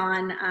put this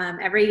on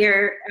every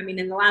year. I mean,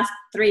 in the last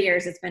 3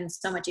 years, it's been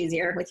so much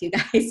easier with you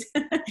guys,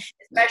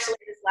 especially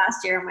this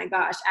last year. Oh my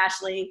gosh,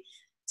 Ashley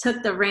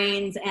took the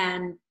reins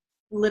and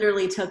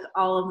literally took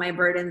all of my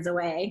burdens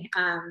away.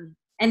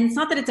 and it's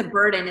not that it's a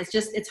burden. It's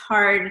just, it's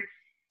hard.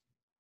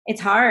 It's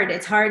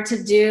hard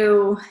to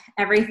do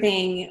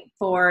everything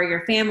for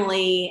your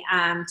family,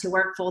 to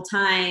work full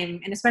time,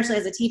 and especially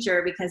as a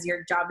teacher, because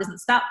your job doesn't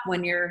stop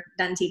when you're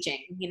done teaching.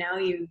 You know,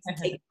 you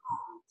take it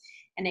home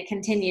and it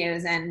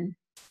continues. And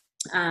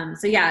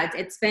so yeah,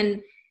 it's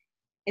been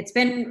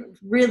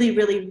really,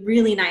 really,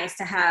 really nice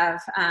to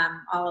have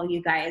all of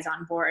you guys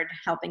on board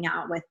helping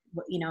out with,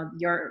 you know,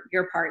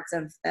 your parts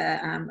of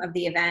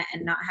the event,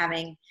 and not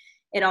having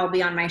it all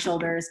be on my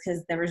shoulders,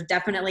 because there was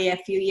definitely a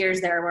few years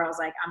there where I was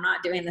like, I'm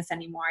not doing this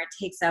anymore. It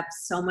takes up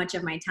so much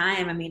of my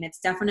time. I mean, it's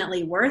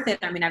definitely worth it.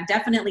 I mean, I've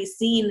definitely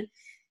seen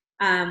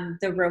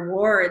the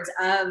rewards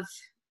of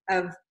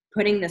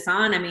putting this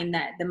on. I mean,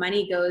 that the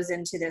money goes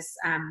into this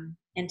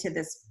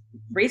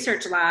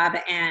research lab,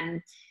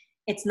 and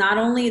it's not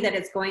only that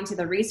it's going to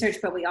the research,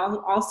 but we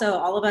all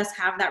of us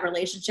have that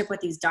relationship with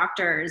these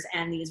doctors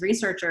and these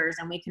researchers,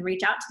 and we can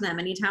reach out to them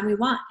anytime we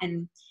want.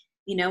 And,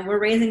 you know, we're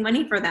raising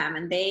money for them,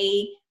 and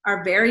they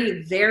are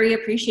very, very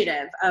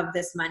appreciative of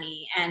this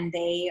money, and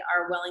they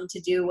are willing to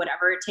do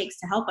whatever it takes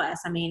to help us.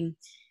 I mean,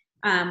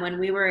 when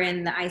we were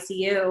in the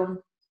ICU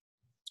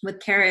with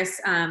Karis,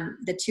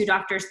 the two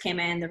doctors came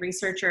in, the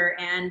researcher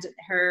and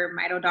her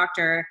Mito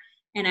doctor,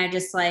 and I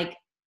just like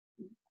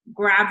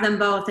grabbed them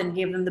both and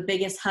gave them the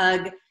biggest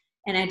hug.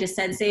 And I just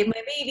said, save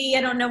my baby.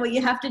 I don't know what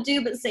you have to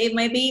do, but save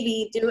my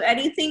baby. Do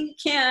anything you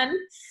can.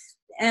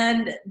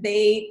 And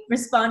they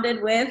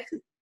responded with,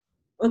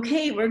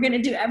 okay, we're going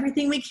to do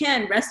everything we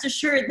can. Rest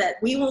assured that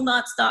we will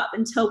not stop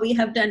until we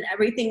have done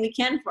everything we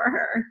can for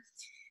her.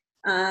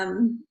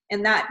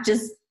 And that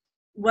just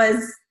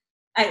was,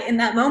 in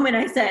that moment,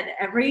 I said,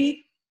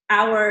 every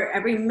hour,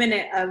 every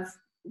minute of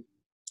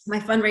my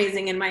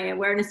fundraising and my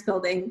awareness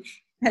building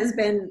has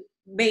been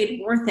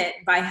made worth it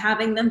by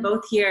having them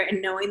both here,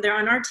 and knowing they're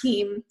on our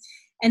team,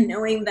 and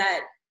knowing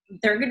that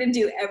they're going to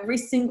do every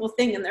single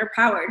thing in their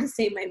power to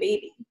save my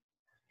baby.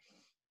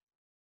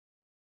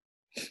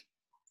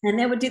 And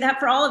they would do that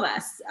for all of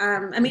us.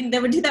 I mean, they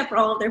would do that for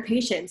all of their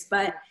patients,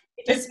 but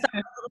it just felt a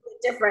little bit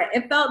different.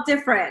 It felt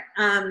different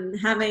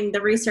having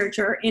the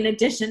researcher in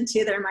addition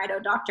to their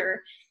Mito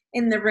doctor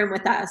in the room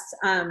with us,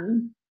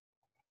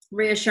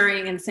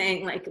 reassuring and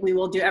saying, like, we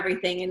will do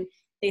everything. And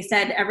they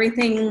said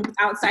everything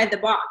outside the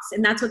box.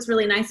 And that's what's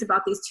really nice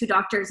about these two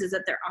doctors, is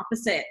that they're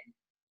opposite.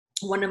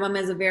 One of them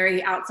is a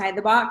very outside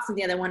the box, and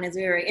the other one is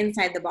very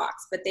inside the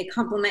box, but they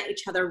complement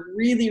each other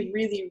really,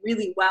 really,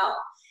 really well.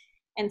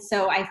 And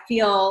so I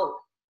feel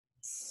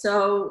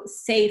so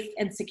safe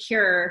and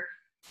secure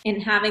in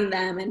having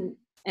them,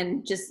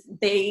 and just,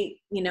 they,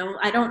 you know,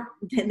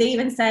 they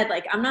even said,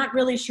 like, I'm not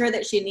really sure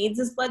that she needs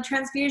this blood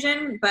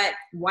transfusion, but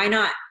why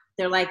not?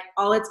 They're like,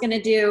 all it's going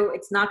to do,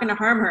 it's not going to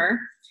harm her.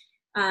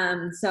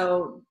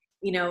 So,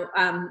 you know,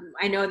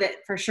 I know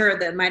that for sure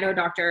the Mito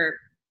doctor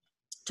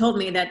told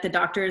me that the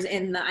doctors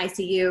in the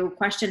ICU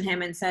questioned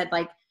him and said,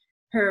 like,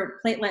 her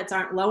platelets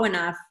aren't low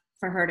enough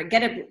for her to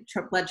get a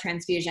blood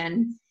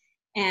transfusion.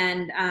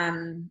 And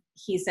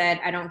he said,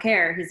 I don't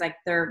care. He's like,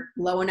 they're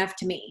low enough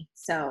to me.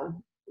 So,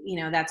 you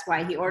know, that's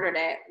why he ordered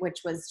it, which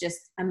was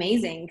just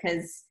amazing,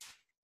 because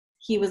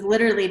he was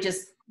literally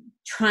just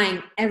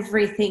trying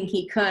everything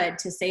he could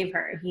to save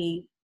her.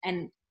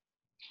 And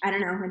I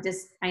don't know,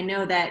 I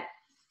know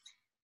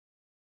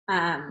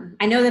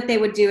that they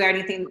would do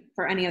anything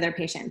for any of their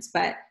patients,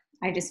 but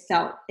it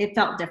felt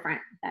different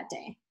that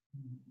day.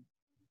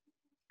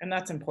 And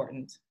that's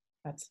important.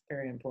 That's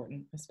very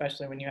important,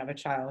 especially when you have a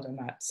child in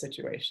that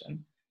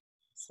situation.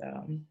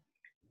 So,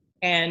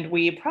 and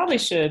we probably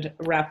should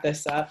wrap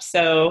this up.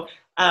 So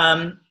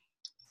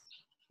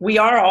we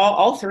are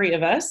all three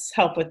of us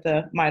help with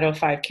the Mito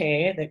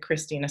 5K that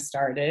Christina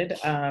started.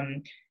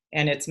 And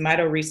it's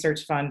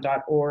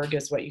mitoresearchfund.org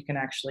is what you can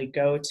actually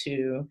go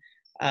to.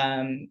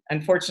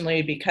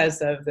 Unfortunately,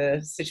 because of the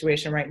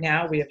situation right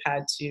now, we have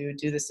had to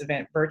do this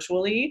event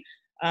virtually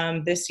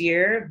this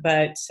year,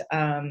 but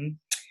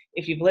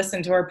if you've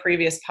listened to our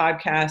previous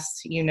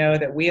podcasts, you know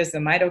that we as the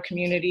Mito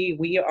community,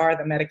 we are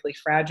the medically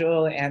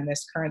fragile, and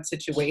this current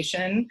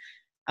situation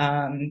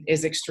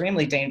is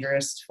extremely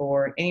dangerous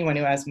for anyone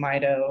who has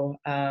Mito.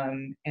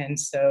 And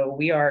so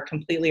we are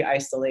completely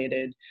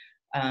isolated.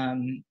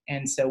 And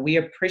so we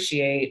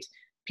appreciate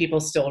people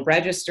still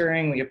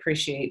registering. We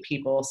appreciate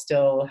people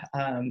still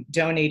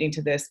donating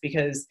to this,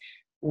 because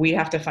we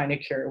have to find a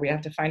cure. We have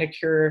to find a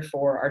cure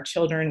for our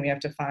children. We have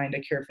to find a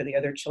cure for the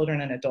other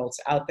children and adults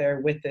out there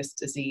with this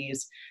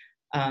disease.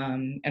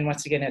 And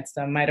once again, it's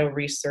the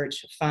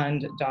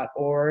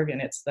mitoresearchfund.org,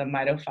 and it's the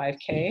Mito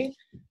 5K.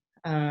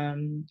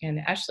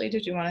 And Ashley,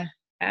 did you want to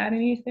add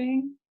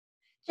anything?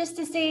 Just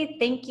to say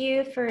thank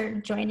you for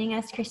joining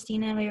us,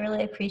 Christina. We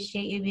really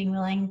appreciate you being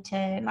willing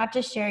to not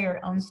just share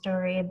your own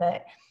story,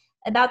 but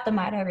about the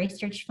Mito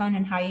Research Fund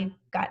and how you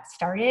got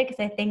started.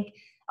 Because I think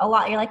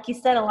like you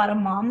said, a lot of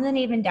moms and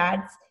even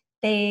dads,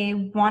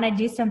 they want to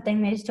do something,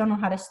 they just don't know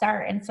how to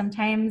start. And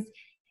sometimes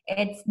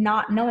it's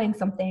not knowing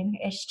something,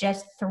 it's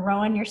just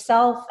throwing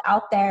yourself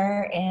out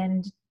there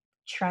and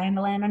trying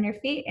to land on your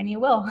feet, and you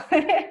will.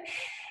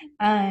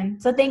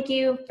 So thank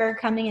you for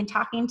coming and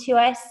talking to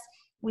us.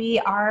 We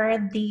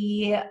are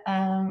the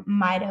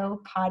Mito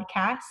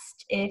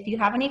podcast. If you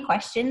have any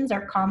questions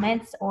or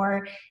comments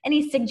or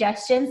any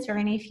suggestions for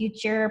any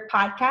future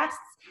podcasts,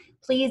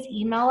 please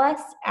email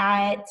us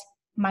at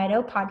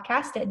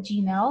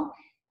mitopodcast@gmail.com.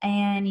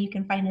 And you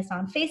can find us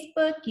on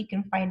Facebook. You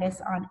can find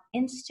us on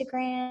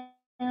Instagram.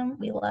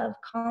 We love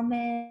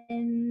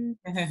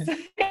comments.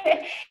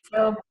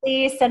 So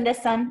please send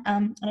us some.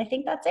 And I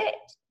think that's it.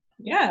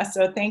 Yeah,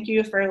 so thank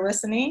you for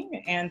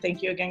listening. And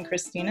thank you again,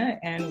 Christina.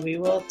 And we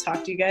will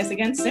talk to you guys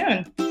again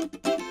soon.